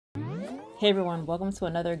Hey everyone, welcome to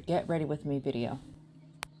another Get Ready With Me video.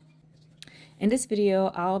 In this video,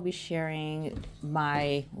 I'll be sharing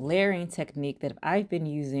my layering technique that I've been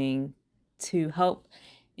using to help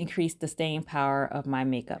increase the staying power of my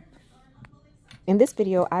makeup. In this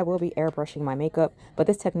video, I will be airbrushing my makeup, but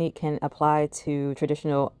this technique can apply to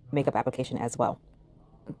traditional makeup application as well.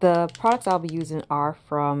 The products I'll be using are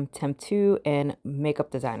from Temp2 and Makeup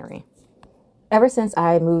Designery. Ever since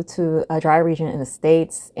I moved to a dry region in the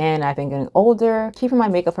States and I've been getting older, keeping my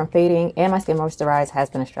makeup from fading and my skin moisturized has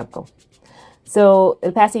been a struggle. So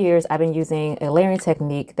in the past few years, I've been using a layering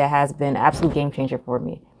technique that has been an absolute game changer for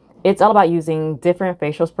me. It's all about using different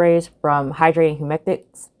facial sprays, from hydrating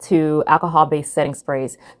humectants to alcohol-based setting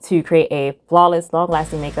sprays, to create a flawless,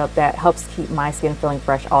 long-lasting makeup that helps keep my skin feeling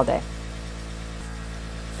fresh all day.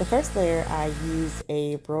 The first layer, I use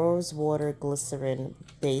a rose water glycerin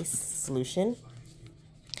base solution.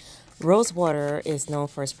 Rose water is known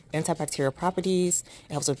for its antibacterial properties.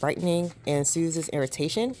 It helps with brightening and soothes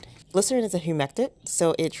irritation. Glycerin is a humectant,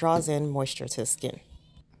 so it draws in moisture to the skin.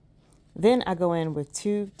 Then I go in with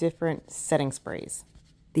two different setting sprays.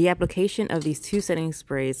 The application of these two setting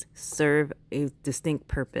sprays serve a distinct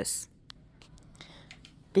purpose.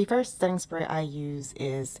 The first setting spray I use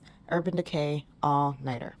is Urban Decay All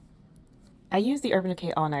Nighter. I use the Urban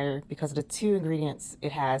Decay All Nighter because of the two ingredients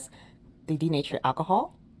it has: the denatured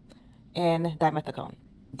alcohol and dimethicone.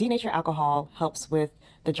 Denatured alcohol helps with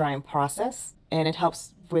the drying process, and it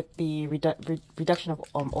helps with the reduction of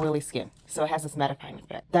oily skin, so it has this mattifying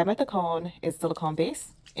effect. Dimethicone is silicone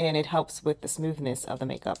based, and it helps with the smoothness of the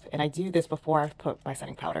makeup, and I do this before I put my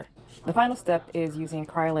setting powder. The final step is using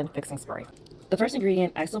Kryolan fixing spray. The first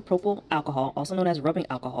ingredient, isopropyl alcohol, also known as rubbing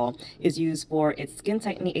alcohol, is used for its skin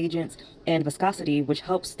tightening agents and viscosity, which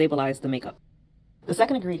helps stabilize the makeup. The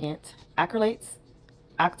second ingredient, acrylates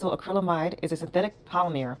acrylamide, is a synthetic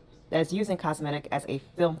polymer that is used in cosmetic as a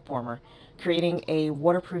film former, creating a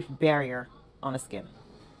waterproof barrier on the skin.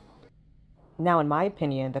 Now, in my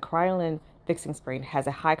opinion, the Kryolan fixing spray has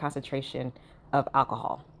a high concentration of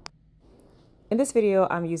alcohol. In this video,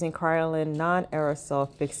 I'm using Kryolan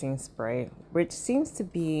non-aerosol fixing spray, which seems to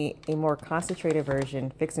be a more concentrated version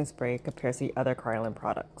fixing spray compared to the other Kryolan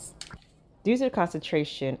products. Due to the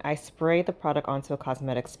concentration, I spray the product onto a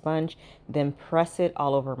cosmetic sponge, then press it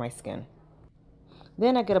all over my skin.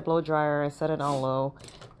 Then I get a blow dryer and set it on low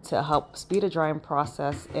to help speed the drying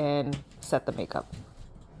process and set the makeup.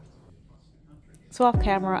 So off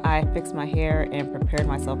camera, I fixed my hair and prepared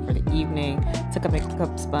myself for the evening. Took a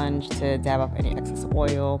makeup sponge to dab off any excess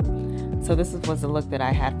oil. So this was the look that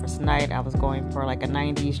I had for tonight. I was going for like a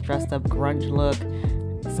 90s dressed up grunge look.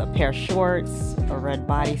 A pair of shorts, a red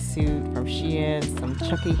bodysuit from Shein, some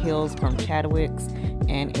chunky heels from Chadwick's,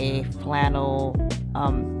 and a flannel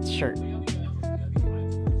shirt.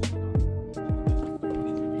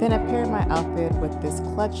 Then I paired my outfit with this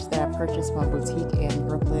clutch that I purchased from a boutique in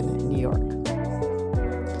Brooklyn, New York.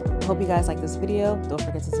 I hope you guys like this video. Don't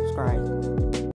forget to subscribe.